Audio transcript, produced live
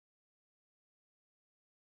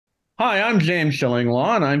Hi, I'm James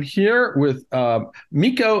Shillinglaw, and I'm here with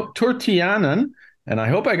Mikko Turtianen, and I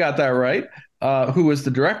hope I got that right, who is the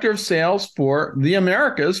director of sales for the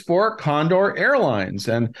Americas for Condor Airlines.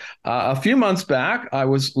 And a few months back, I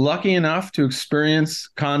was lucky enough to experience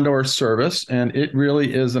Condor service, and it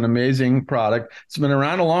really is an amazing product. It's been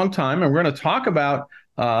around a long time, and we're going to talk about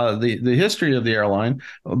the history of the airline.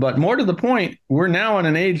 But more to the point, we're now in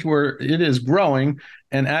an age where it is growing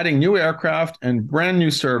and adding new aircraft and brand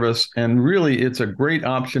new service. And really, it's a great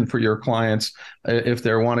option for your clients if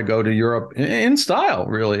they want to go to Europe in style,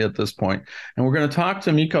 really, at this point. And we're going to talk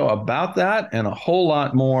to Mikko about that and a whole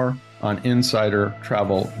lot more on Insider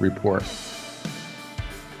Travel Report.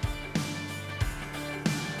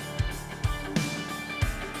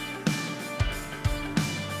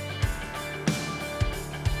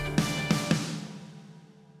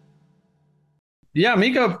 Yeah,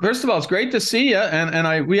 Miko, first of all, it's great to see you.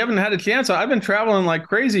 And we haven't had a chance. I've been traveling like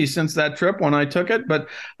crazy since that trip when I took it, but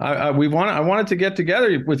I wanted to get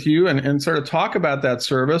together with you and sort of talk about that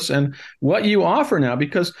service and what you offer now,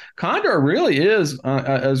 because Condor really is,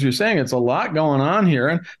 as you're saying, it's a lot going on here.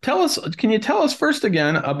 And can you tell us first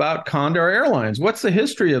again about Condor Airlines? What's the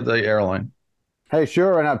history of the airline? Hey,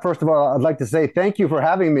 sure. And first of all, I'd like to say thank you for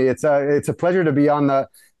having me. It's a pleasure to be on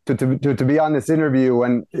to be on this interview.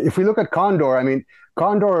 And if we look at Condor, I mean,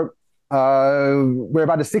 Condor, we're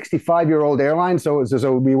about a 65-year-old airline. So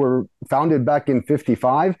we were founded back in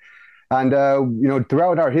 55. And,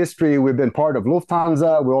 throughout our history, we've been part of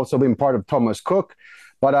Lufthansa. We've also been part of Thomas Cook.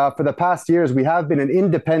 But for the past years, we have been an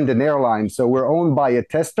independent airline. So we're owned by a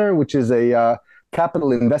Tester, which is a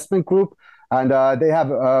capital investment group. And they have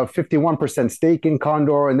a 51% stake in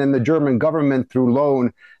Condor, and then the German government through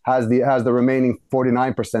loan has the remaining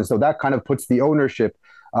 49%. So that kind of puts the ownership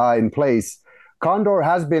in place. Condor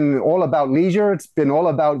has been all about leisure. It's been all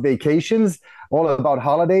about vacations, all about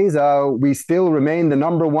holidays. We still remain the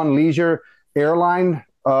number one leisure airline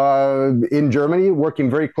in Germany, working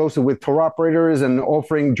very closely with tour operators and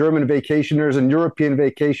offering German vacationers and European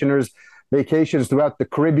vacationers vacations throughout the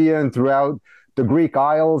Caribbean, throughout the Greek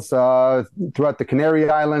Isles, throughout the Canary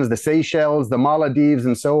Islands, the Seychelles, the Maldives,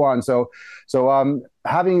 and so on. So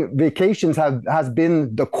having vacations has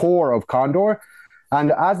been the core of Condor.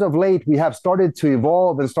 And as of late, we have started to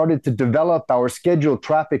evolve and started to develop our scheduled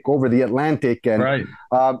traffic over the Atlantic. And Right.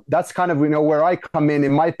 That's kind of, where I come in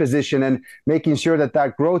my position and making sure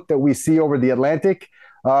that growth that we see over the Atlantic,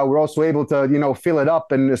 we're also able to, fill it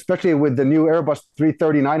up. And especially with the new Airbus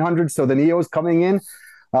 330-900, so the NEOs coming in,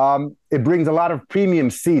 it brings a lot of premium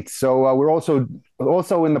seats. So we're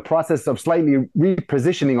also in the process of slightly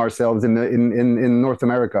repositioning ourselves in North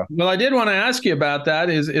America. Well, I did want to ask you about that.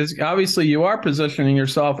 Is obviously you are positioning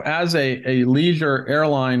yourself as a leisure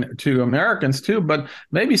airline to Americans too, but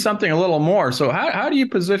maybe something a little more. So how do you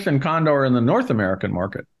position Condor in the North American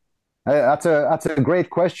market? That's a great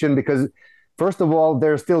question, because first of all,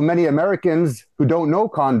 there's still many Americans who don't know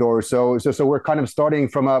Condor. So we're kind of starting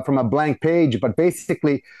from a blank page. But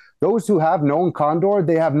basically, those who have known Condor,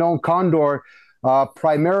 they have known Condor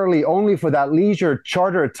primarily only for that leisure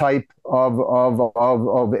charter type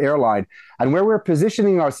of airline. And where we're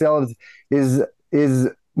positioning ourselves is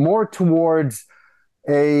more towards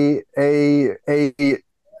a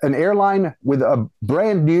an airline with a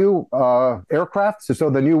brand new aircraft,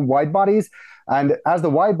 so the new wide bodies. And as the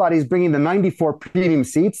wide bodies bringing the 94 premium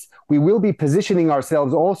seats, we will be positioning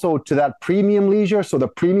ourselves also to that premium leisure, so the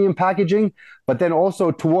premium packaging, but then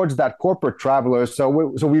also towards that corporate traveler. So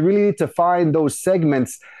we really need to find those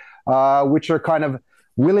segments which are kind of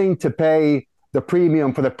willing to pay the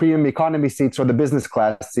premium for the premium economy seats or the business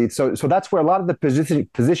class seats. So that's where a lot of the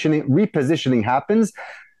repositioning happens,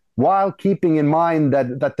 while keeping in mind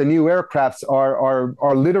that the new aircrafts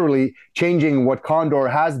are literally changing what Condor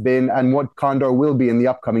has been and what Condor will be in the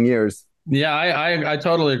upcoming years. Yeah, I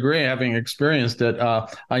totally agree. Having experienced it,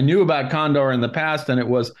 I knew about Condor in the past, and it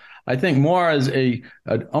was, I think, more as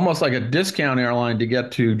almost like a discount airline to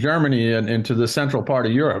get to Germany and into the central part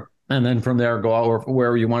of Europe, and then from there go out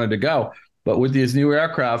wherever you wanted to go. But with these new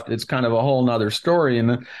aircraft, it's kind of a whole nother story.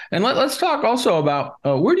 And let's talk also about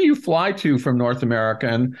where do you fly to from North America,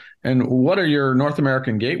 and what are your North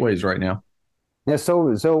American gateways right now? Yeah,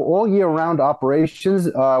 so all year round operations,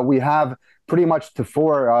 we have pretty much to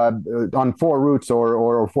on four routes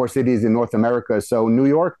or four cities in North America. So New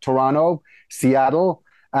York, Toronto, Seattle,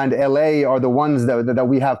 and LA are the ones that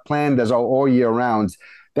we have planned as our all year rounds.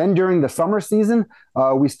 Then during the summer season,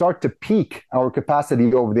 we start to peak our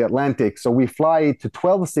capacity over the Atlantic. So we fly to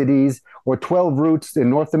 12 cities or 12 routes in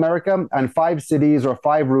North America and 5 cities or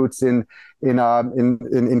 5 routes in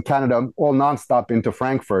Canada, all nonstop into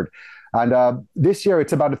Frankfurt. And this year,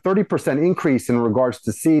 it's about a 30% increase in regards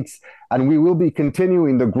to seats, and we will be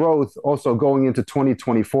continuing the growth also going into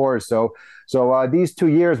 2024. So these 2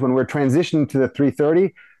 years, when we're transitioning to the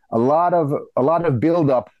 330, a lot of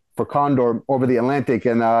buildup for Condor over the Atlantic,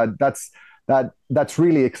 and that's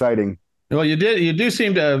really exciting. Well, you do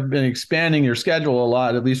seem to have been expanding your schedule a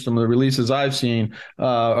lot, at least from the releases I've seen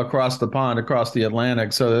across the pond, across the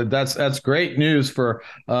Atlantic. So that's great news for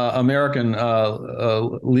American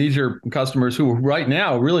leisure customers who right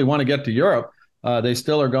now really want to get to Europe. They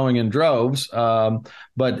still are going in droves,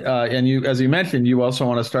 but and you, as you mentioned, you also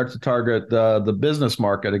want to start to target the business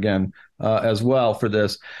market again as well for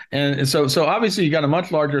this. And so obviously you got a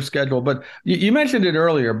much larger schedule, but you mentioned it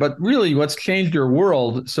earlier. But really, what's changed your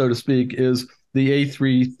world, so to speak, is the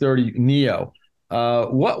A330 Neo.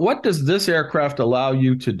 What does this aircraft allow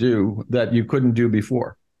you to do that you couldn't do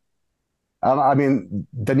before? I mean,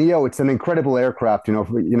 the Neo, it's an incredible aircraft.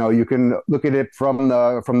 You can look at it from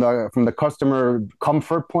the customer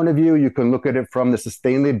comfort point of view. You can look at it from the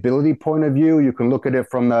sustainability point of view. You can look at it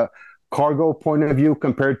from the cargo point of view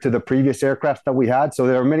compared to the previous aircraft that we had. So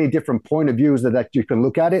there are many different point of views that you can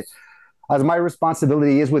look at it. As my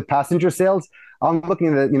responsibility is with passenger sales, I'm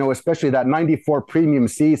looking at, especially that 94 premium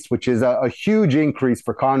seats, which is a huge increase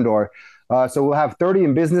for Condor. So we'll have 30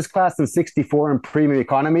 in business class and 64 in premium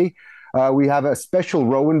economy. We have a special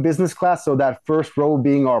row in business class, so that first row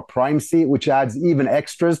being our prime seat, which adds even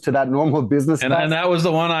extras to that normal business class. And that was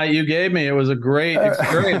the one you gave me. It was a great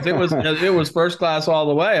experience. It was first class all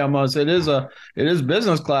the way. Almost it is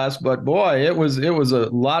business class, but boy, it was a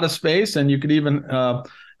lot of space, and you could even,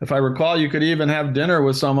 if I recall, you could even have dinner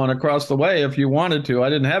with someone across the way if you wanted to. I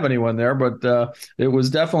didn't have anyone there, but it was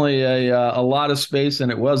definitely a lot of space,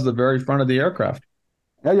 and it was the very front of the aircraft.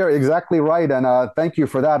 Yeah, you're exactly right, and thank you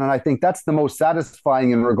for that. And I think that's the most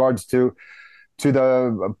satisfying in regards to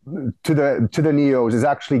the Neos, is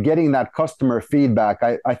actually getting that customer feedback.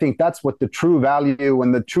 I think that's what the true value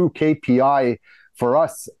and the true KPI for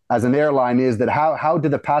us as an airline is, that how do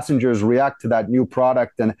the passengers react to that new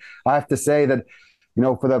product? And I have to say that,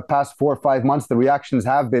 for the past 4 or 5 months, the reactions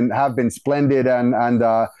have been splendid, and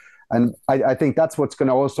I think that's what's going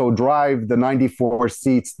to also drive the 94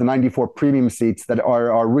 seats, the 94 premium seats that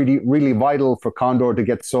are really, really vital for Condor to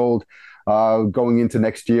get sold going into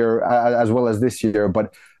next year as well as this year.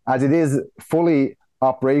 But as it is fully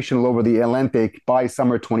operational over the Atlantic by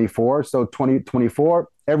summer 24, so 2024,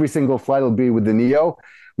 every single flight will be with the Neo.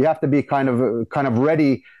 We have to be kind of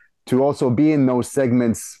ready to also be in those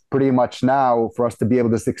segments pretty much now for us to be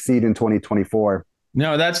able to succeed in 2024.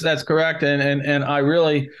 No, that's correct, and I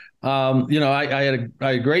really, I had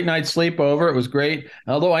a great night's sleep over. It was great.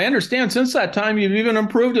 Although I understand since that time you've even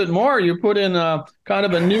improved it more. You put in kind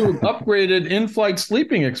of a new upgraded in-flight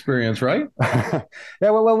sleeping experience, right?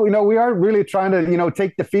 Yeah, well, we are really trying to,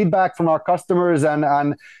 take the feedback from our customers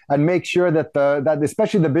and make sure that that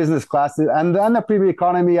especially the business class and the premium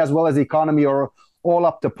economy as well as economy are all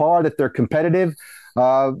up to par, that they're competitive.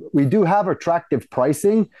 We do have attractive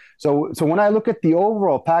pricing. So when I look at the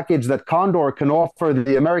overall package that Condor can offer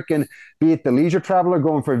the American, be it the leisure traveler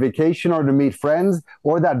going for a vacation or to meet friends,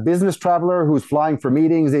 or that business traveler who's flying for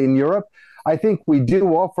meetings in Europe, I think we do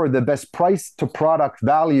offer the best price to product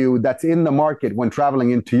value that's in the market when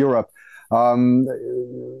traveling into Europe.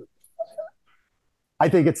 I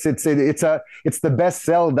think it's the best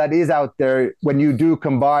sell that is out there when you do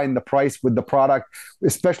combine the price with the product,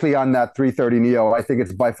 especially on that 330 Neo. I think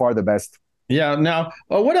it's by far the best. Yeah. Now,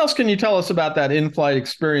 what else can you tell us about that in-flight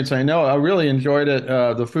experience? I know I really enjoyed it.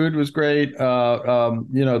 The food was great.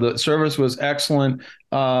 The service was excellent.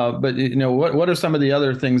 But what are some of the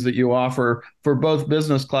other things that you offer for both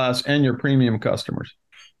business class and your premium customers?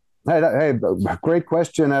 Hey, great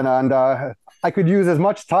question, and I could use as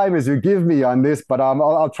much time as you give me on this, but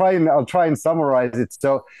I'll try and summarize it.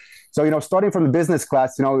 So starting from the business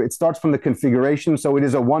class, it starts from the configuration. So it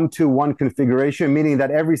is a 1-2-1 configuration, meaning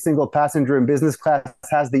that every single passenger in business class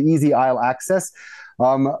has the easy aisle access.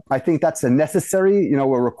 I think that's a necessary, a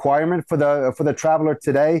requirement for the traveler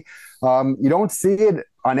today. You don't see it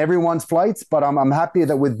on everyone's flights, but I'm happy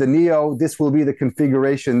that with the Neo, this will be the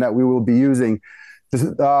configuration that we will be using.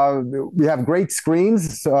 We have great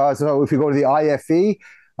screens. So if you go to the IFE,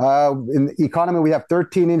 in economy, we have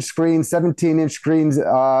 13-inch screens, 17-inch screens,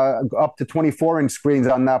 up to 24-inch screens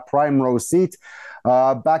on that prime row seat.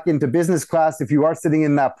 Back into business class, if you are sitting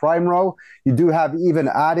in that prime row, you do have even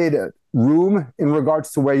added room in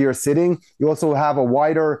regards to where you're sitting. You also have a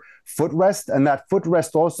wider footrest, and that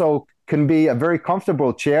footrest also can be a very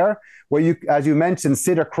comfortable chair where you, as you mentioned,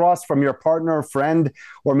 sit across from your partner, friend,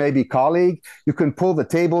 or maybe colleague. You can pull the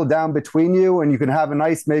table down between you and you can have a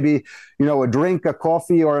nice, maybe, a drink, a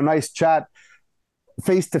coffee, or a nice chat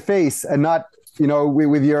face to face, and not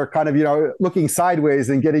with your kind of looking sideways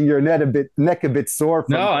and getting your neck a bit sore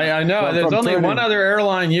No, I know. There's from only one turning. other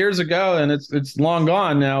airline years ago, and it's long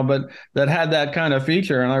gone now, but that had that kind of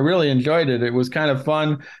feature, and I really enjoyed it. It was kind of fun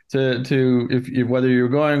to if whether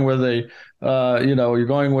you're going with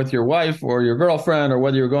you're going with your wife or your girlfriend, or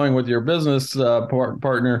whether you're going with your business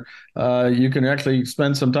partner, you can actually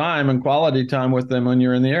spend some time and quality time with them when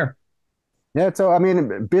you're in the air. Yeah, so I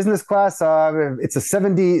mean, business class, it's a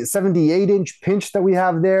 78-inch pinch that we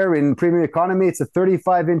have there. In premium economy, it's a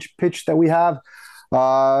 35-inch pitch that we have.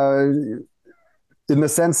 Uh, in the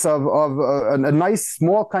sense of a nice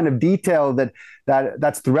small kind of detail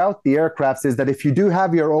that's throughout the aircrafts is that if you do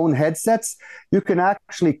have your own headsets, you can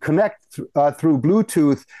actually connect through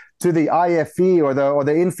Bluetooth to the IFE or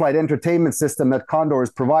the in-flight entertainment system that Condor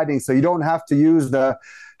is providing. So you don't have to use the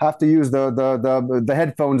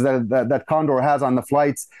headphones that Condor has on the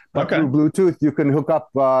flights, but Okay. through Bluetooth you can hook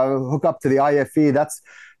up to the IFE.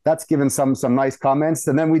 That's given some nice comments,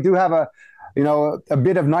 and then we do have a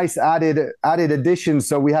bit of nice added addition.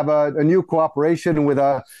 So we have a new cooperation with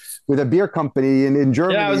a beer company in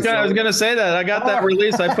Germany. Yeah, I was gonna say that. I got that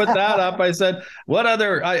release. I put that up. I said, what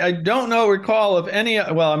other? I don't recall of any.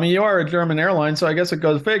 Well, I mean, you are a German airline, so I guess it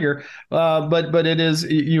goes figure. But it is,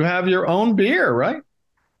 you have your own beer, right?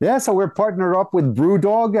 Yeah, so we're partnered up with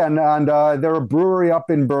Brewdog, and they're a brewery up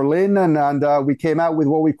in Berlin, and we came out with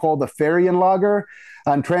what we call the Ferienlager,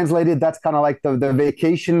 and translated, that's kind of like the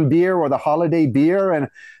vacation beer or the holiday beer, and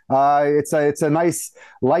it's a nice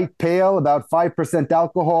light pale, about 5%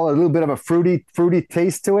 alcohol, a little bit of a fruity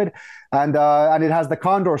taste to it, and it has the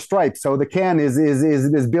Condor stripes. So the can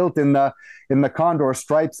is built in the Condor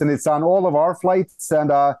stripes, and it's on all of our flights, and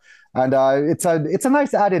it's a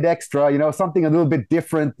nice added extra, something a little bit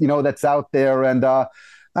different, that's out there, and yeah,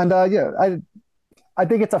 I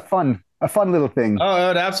think it's a fun little thing.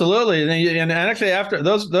 Oh, absolutely. And actually, after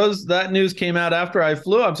that news came out after I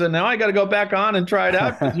flew, I said, now I got to go back on and try it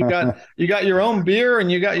out, because you got your own beer, and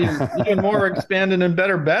you got even more expanded and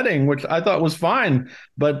better bedding, which I thought was fine,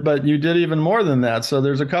 but you did even more than that. So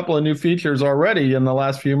there's a couple of new features already in the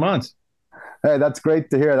last few months. Hey, that's great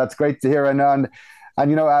to hear. That's great to hear. And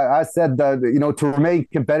I said that to remain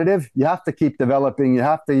competitive, you have to keep developing. You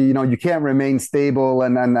have to you can't remain stable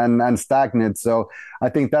and stagnant. So I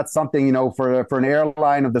think that's something for an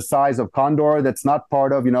airline of the size of Condor, that's not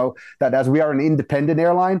part of that, as we are an independent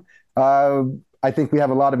airline. I think we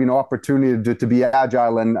have a lot of opportunity to be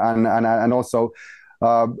agile and also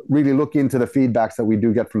really look into the feedbacks that we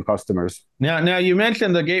do get from customers. Now you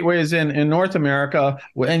mentioned the gateways in North America,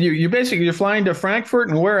 and you're flying to Frankfurt,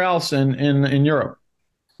 and where else in Europe?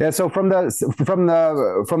 Yeah, so from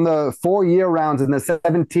the 4 year rounds and the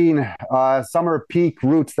 17 summer peak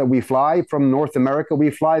routes that we fly from North America, we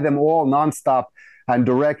fly them all nonstop and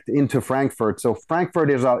direct into Frankfurt. So Frankfurt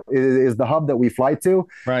is the hub that we fly to,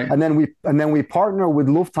 Right. and then we partner with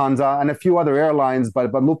Lufthansa and a few other airlines,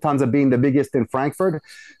 but Lufthansa being the biggest in Frankfurt.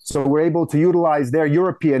 So we're able to utilize their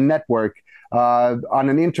European network on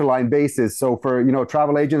an interline basis. So for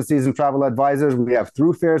travel agencies and travel advisors, we have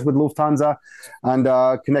through fares with Lufthansa, and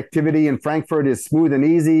connectivity in Frankfurt is smooth and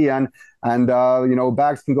easy, and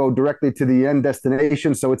bags can go directly to the end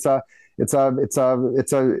destination. So it's a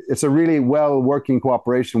really well working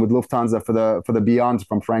cooperation with Lufthansa for the beyonds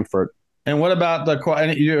from Frankfurt. And what about do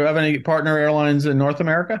you have any partner airlines in North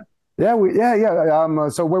America? Yeah.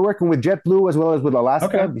 So we're working with JetBlue as well as with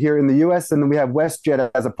Alaska, Okay. here in the U.S., and then we have WestJet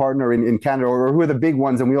as a partner in Canada, or who are the big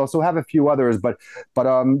ones, and we also have a few others. But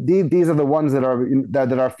these are the ones that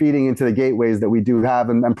are feeding into the gateways that we do have,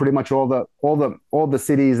 and pretty much all the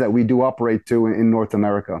cities that we do operate to in North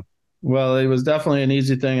America. Well, it was definitely an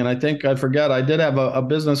easy thing. And I think I forget, I did have a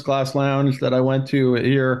business class lounge that I went to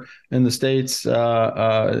here in the States,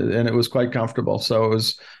 and it was quite comfortable. So it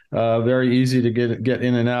was very easy to get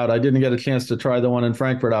in and out. I didn't get a chance to try the one in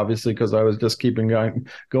Frankfurt, obviously, because I was just keeping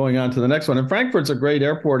going on to the next one. And Frankfurt's a great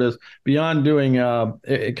airport. Is beyond doing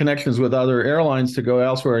connections with other airlines to go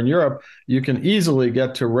elsewhere in Europe, you can easily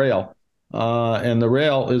get to rail. And the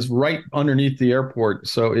rail is right underneath the airport.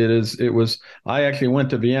 So I actually went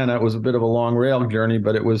to Vienna. It was a bit of a long rail journey,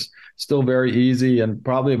 but it was still very easy, and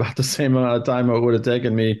probably about the same amount of time it would have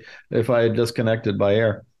taken me if I had just connected by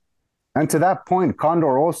air. And to that point,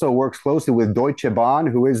 Condor also works closely with Deutsche Bahn,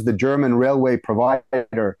 who is the German railway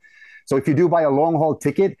provider. So if you do buy a long haul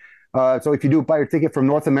ticket, So if you do buy your ticket from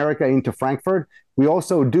North America into Frankfurt, we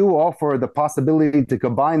also do offer the possibility to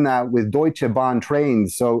combine that with Deutsche Bahn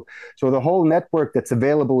trains. So the whole network that's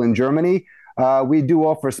available in Germany, we do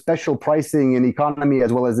offer special pricing in economy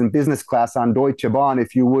as well as in business class on Deutsche Bahn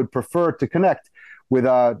if you would prefer to connect with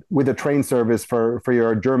a train service for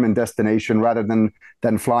your German destination rather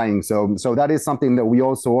than flying. So that is something that we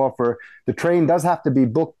also offer. The train does have to be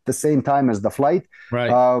booked the same time as the flight, Right.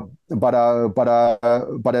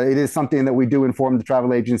 but it is something that we do inform the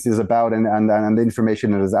travel agencies about, and the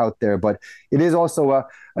information that is out there. But it is also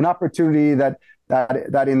an opportunity that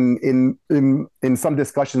in some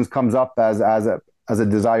discussions comes up as a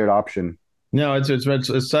desired option. No,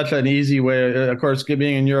 it's such an easy way. Of course,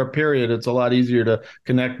 being in Europe, period, it's a lot easier to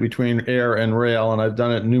connect between air and rail, and I've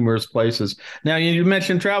done it in numerous places. Now, you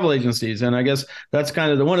mentioned travel agencies, and I guess that's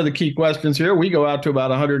kind of one of the key questions here. We go out to about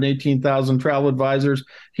 118,000 travel advisors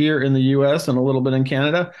here in the U.S. and a little bit in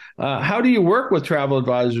Canada. How do you work with travel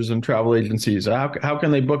advisors and travel agencies? How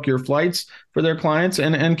can they book your flights for their clients,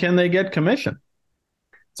 and can they get commission?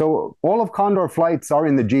 So all of Condor flights are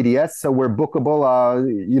in the GDS, so we're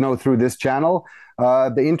bookable, through this channel.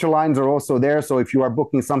 The interlines are also there, so if you are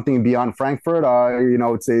booking something beyond Frankfurt,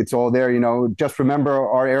 it's all there. Just remember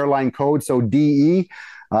our airline code, so DE,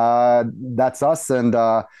 that's us. And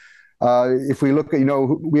if we look at,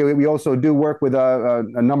 we also do work with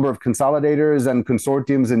a number of consolidators and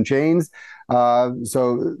consortiums and chains.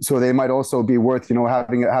 So they might also be worth,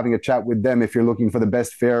 having a chat with them if you're looking for the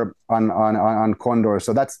best fare on Condor.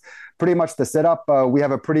 So that's pretty much the setup. We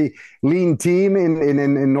have a pretty lean team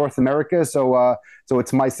in North America. So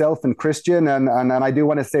it's myself and Christian, and I do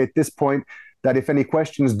want to say at this point that if any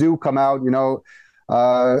questions do come out,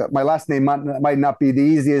 my last name might not be the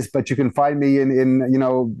easiest, but you can find me in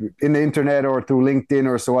the internet or through LinkedIn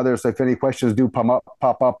or so others. So if any questions do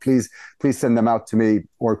pop up, please send them out to me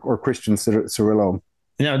or Christian Cirillo.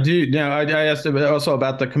 I asked also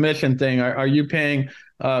about the commission thing. Are you paying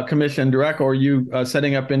commission direct, or are you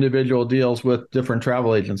setting up individual deals with different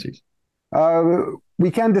travel agencies? We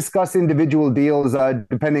can discuss individual deals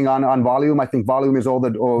depending on volume. I think volume is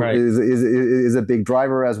Right. is a big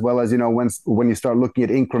driver, as well as when you start looking at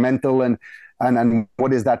incremental and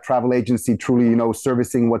what is that travel agency truly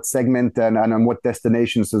servicing, what segment and what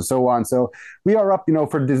destinations and so on. So we are up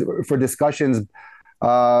for discussions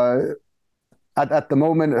at the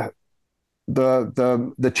moment.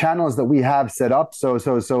 The channels that we have set up,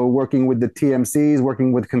 so working with the TMCs,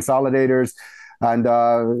 working with consolidators, and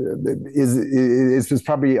is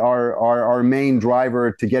probably our main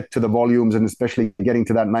driver to get to the volumes, and especially getting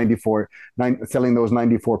to that selling those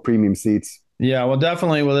 94 premium seats. Yeah, well,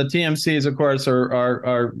 definitely. Well, the TMCs, of course,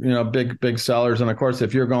 are big sellers, and of course,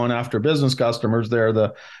 if you're going after business customers, they're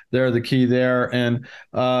the key there. And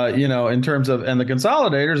in terms of the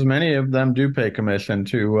consolidators, many of them do pay commission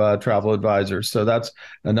to travel advisors, so that's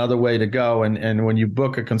another way to go. And when you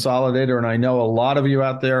book a consolidator, and I know a lot of you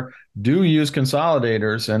out there do use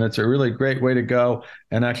consolidators, and it's a really great way to go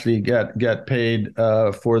and actually get paid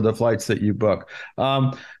for the flights that you book.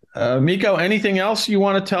 Miko, anything else you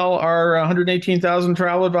want to tell our 118,000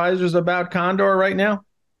 travel advisors about Condor right now?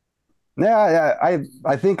 Yeah.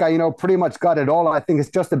 I think I pretty much got it all. I think it's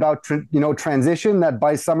just about transition, that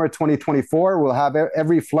by summer 2024 we'll have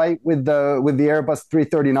every flight with the Airbus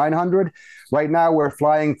 330-900. Right now we're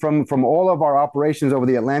flying from all of our operations over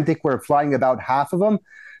the Atlantic. We're flying about half of them.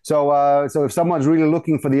 So if someone's really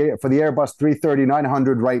looking for the Airbus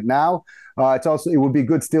 330-900 right now, it would be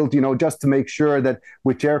good still to just to make sure that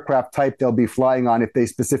which aircraft type they'll be flying on if they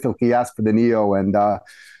specifically ask for the Neo. And I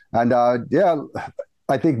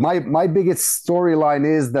think my biggest storyline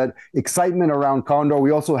is that excitement around Condor. We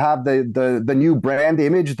also have the new brand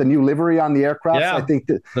image, the new livery on the aircraft. Yeah, I think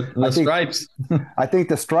the stripes. I think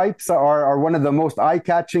the stripes are one of the most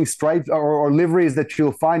eye-catching stripes or liveries that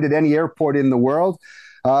you'll find at any airport in the world.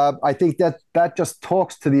 I think that just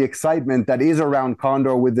talks to the excitement that is around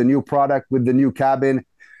Condor with the new product, with the new cabin,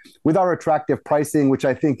 with our attractive pricing, which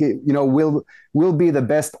I think will be the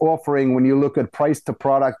best offering when you look at price to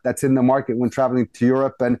product that's in the market when traveling to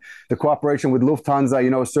Europe, and the cooperation with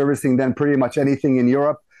Lufthansa, servicing then pretty much anything in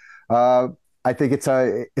Europe. I think it's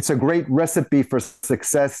a great recipe for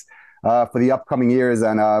success for the upcoming years,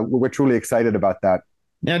 and we're truly excited about that.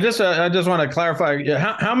 Yeah, I just want to clarify,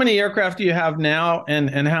 how many aircraft do you have now,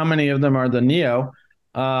 and how many of them are the Neo?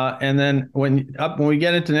 And then when we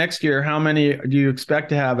get into next year, how many do you expect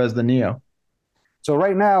to have as the Neo? So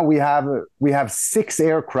right now we have 6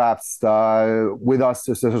 aircrafts with us,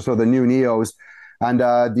 so the new Neos, and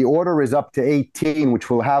the order is up to 18,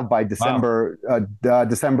 which we'll have by December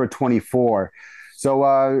 24.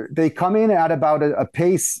 So they come in at about a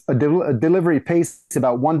pace, a delivery pace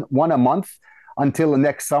about one a month until the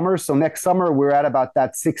next summer. So next summer we're at about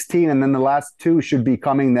that 16, and then the last two should be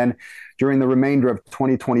coming then during the remainder of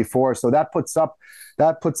 2024. So that puts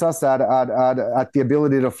us at the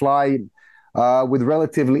ability to fly with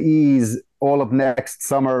relative ease all of next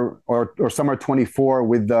summer or summer 24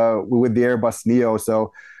 with the Airbus Neo.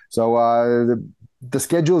 So the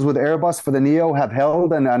schedules with Airbus for the Neo have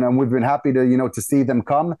held, and we've been happy to see them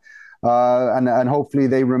come, and hopefully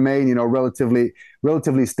they remain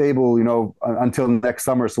relatively stable until next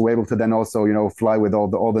summer, so we're able to then also fly with all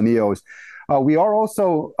the Neos. We are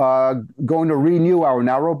also going to renew our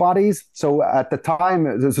narrow bodies. So at the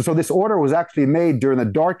time, so this order was actually made during the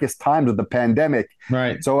darkest times of the pandemic.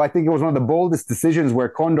 Right. So I think it was one of the boldest decisions where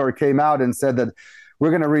Condor came out and said that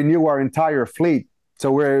we're going to renew our entire fleet.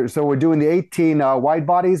 So we're doing the 18 wide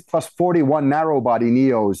bodies plus 41 narrow body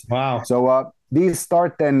Neos. Wow. So these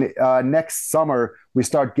start then next summer. We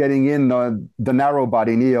start getting in the narrow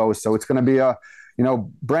body Neos. So it's going to be a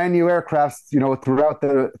brand new aircrafts throughout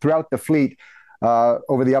the fleet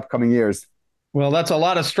over the upcoming years. Well, that's a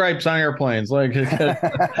lot of stripes on airplanes, and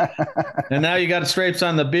now you got stripes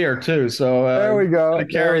on the beer too. So there we go. To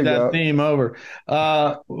carry that theme over.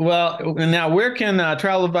 Well, now where can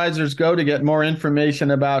travel advisors go to get more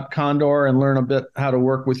information about Condor and learn a bit how to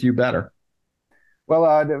work with you better? Well,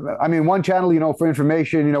 I mean, one channel, for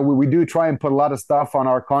information, we do try and put a lot of stuff on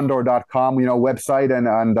our condor.com, website,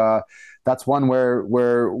 and that's one where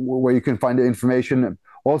you can find the information.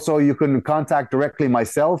 Also, you can contact directly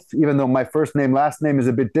myself, even though my first name, last name is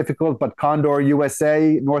a bit difficult, but Condor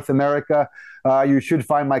USA, North America, you should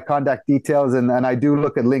find my contact details, and I do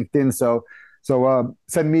look at LinkedIn. So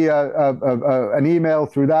send me an email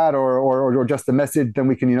through that or just a message, then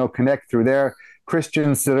we can, connect through there.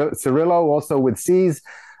 Christian Cirillo, also with C's.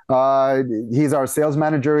 He's our sales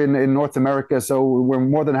manager in North America. So we're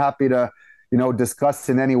more than happy to, discuss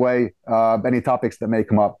in any way any topics that may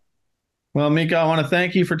come up. Well, Miko, I want to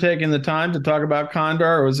thank you for taking the time to talk about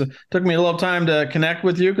Condor. It took me a little time to connect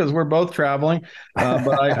with you because we're both traveling,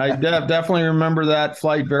 but I definitely remember that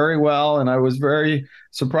flight very well, and I was very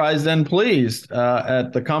surprised and pleased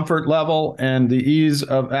at the comfort level and the ease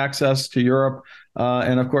of access to Europe.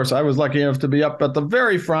 And of course, I was lucky enough to be up at the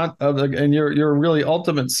very front in your really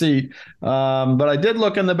ultimate seat. But I did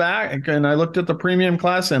look in the back, and I looked at the premium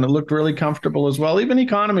class, and it looked really comfortable as well. Even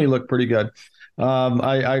economy looked pretty good.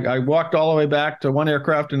 I walked all the way back to one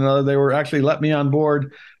aircraft and another. They were actually let me on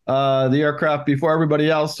board the aircraft before everybody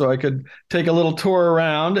else, so I could take a little tour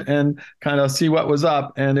around and kind of see what was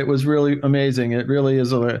up. And it was really amazing. It really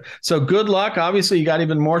is. So good luck. Obviously, you got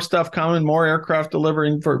even more stuff coming, more aircraft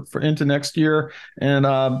delivering for into next year. And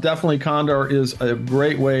definitely Condor is a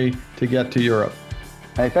great way to get to Europe.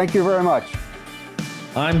 Hey, thank you very much.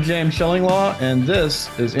 I'm James Shillinglaw, and this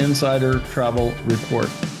is Insider Travel Report.